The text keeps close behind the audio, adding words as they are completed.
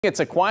It's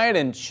a quiet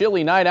and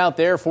chilly night out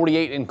there,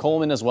 48 in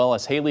Coleman as well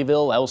as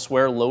Haleyville,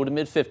 elsewhere low to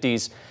mid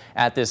 50s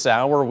at this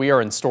hour. We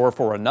are in store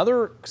for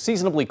another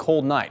seasonably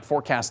cold night.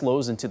 Forecast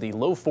lows into the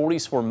low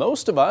 40s for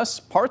most of us.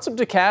 Parts of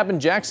DeKalb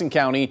and Jackson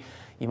County,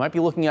 you might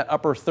be looking at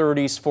upper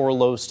 30s for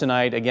lows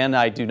tonight. Again,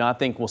 I do not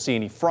think we'll see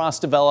any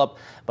frost develop,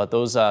 but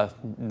those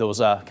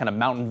kind of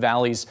mountain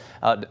valleys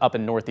up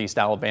in northeast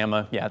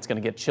Alabama, yeah, it's going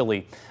to get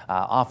chilly,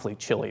 awfully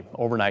chilly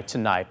overnight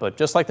tonight. But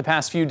just like the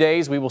past few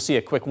days, we will see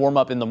a quick warm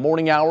up in the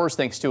morning hours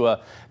thanks to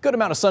a good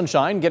amount of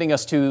sunshine, getting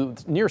us to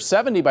near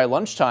 70 by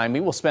lunchtime.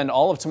 We will spend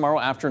all of tomorrow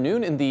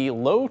afternoon in the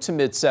low to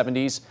mid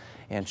 70s.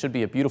 And should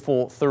be a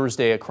beautiful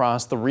Thursday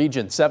across the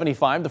region.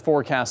 75 the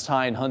forecast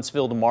high in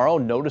Huntsville tomorrow.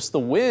 Notice the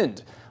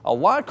wind. A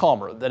lot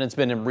calmer than it's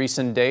been in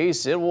recent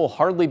days. It will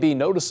hardly be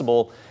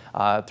noticeable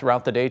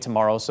throughout the day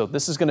tomorrow. So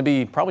this is going to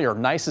be probably our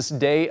nicest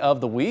day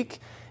of the week.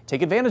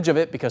 Take advantage of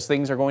it because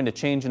things are going to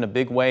change in a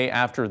big way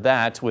after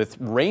that, with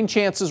rain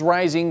chances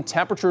rising,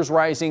 temperatures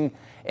rising,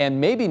 and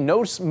maybe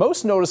most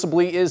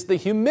noticeably is the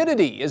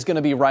humidity is going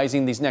to be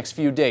rising these next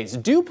few days.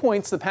 Dew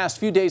points the past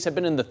few days have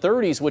been in the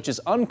 30s, which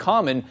is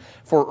uncommon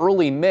for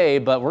early May,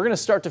 but we're going to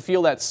start to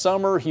feel that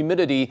summer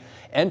humidity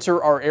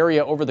enter our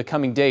area over the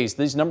coming days.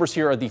 These numbers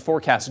here are the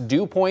forecast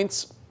dew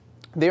points.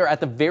 They are at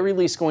the very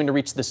least going to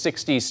reach the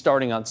 60s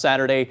starting on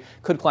Saturday,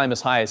 could climb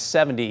as high as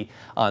 70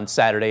 on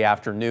Saturday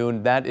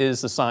afternoon. That is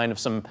the sign of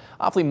some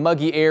awfully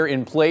muggy air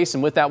in place,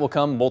 and with that will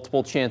come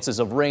multiple chances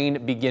of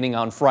rain beginning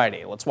on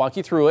Friday. Let's walk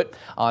you through it.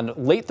 On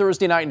late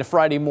Thursday night into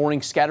Friday morning,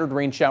 scattered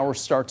rain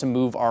showers start to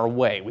move our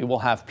way. We will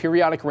have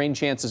periodic rain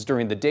chances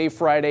during the day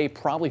Friday,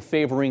 probably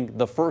favoring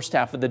the first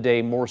half of the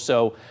day more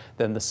so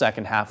than the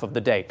second half of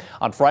the day.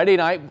 On Friday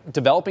night,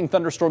 developing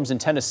thunderstorms in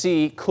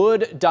Tennessee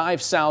could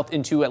dive south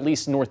into at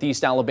least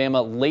northeast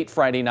Alabama late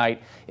Friday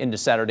night into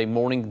Saturday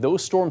morning.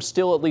 Those storms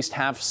still at least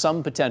have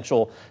some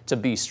potential to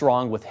be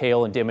strong, with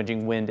hail and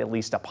damaging wind at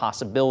least a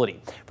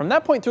possibility. From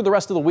that point through the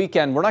rest of the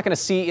weekend, we're not going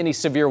to see any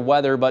severe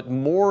weather, but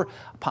more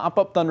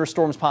pop-up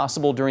thunderstorms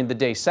possible during the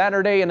day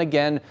Saturday and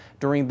again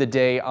during the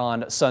day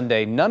on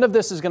Sunday. None of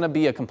this is going to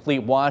be a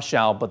complete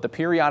washout, but the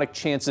periodic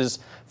chances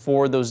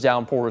for those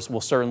downpours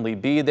will certainly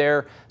be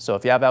there. So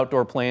if you have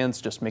outdoor plans,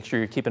 just make sure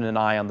you're keeping an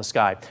eye on the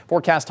sky.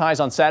 Forecast highs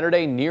on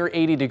Saturday near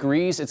 80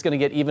 degrees. It's going to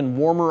get even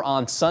warmer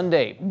on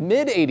Sunday,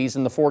 mid 80s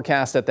in the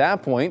forecast at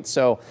that point.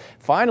 So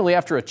finally,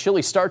 after a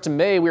chilly start to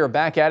May, we are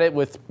back at it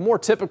with more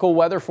typical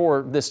weather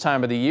for this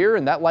time of the year,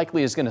 and that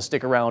likely is going to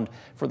stick around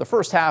for the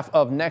first half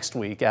of next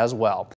week as well.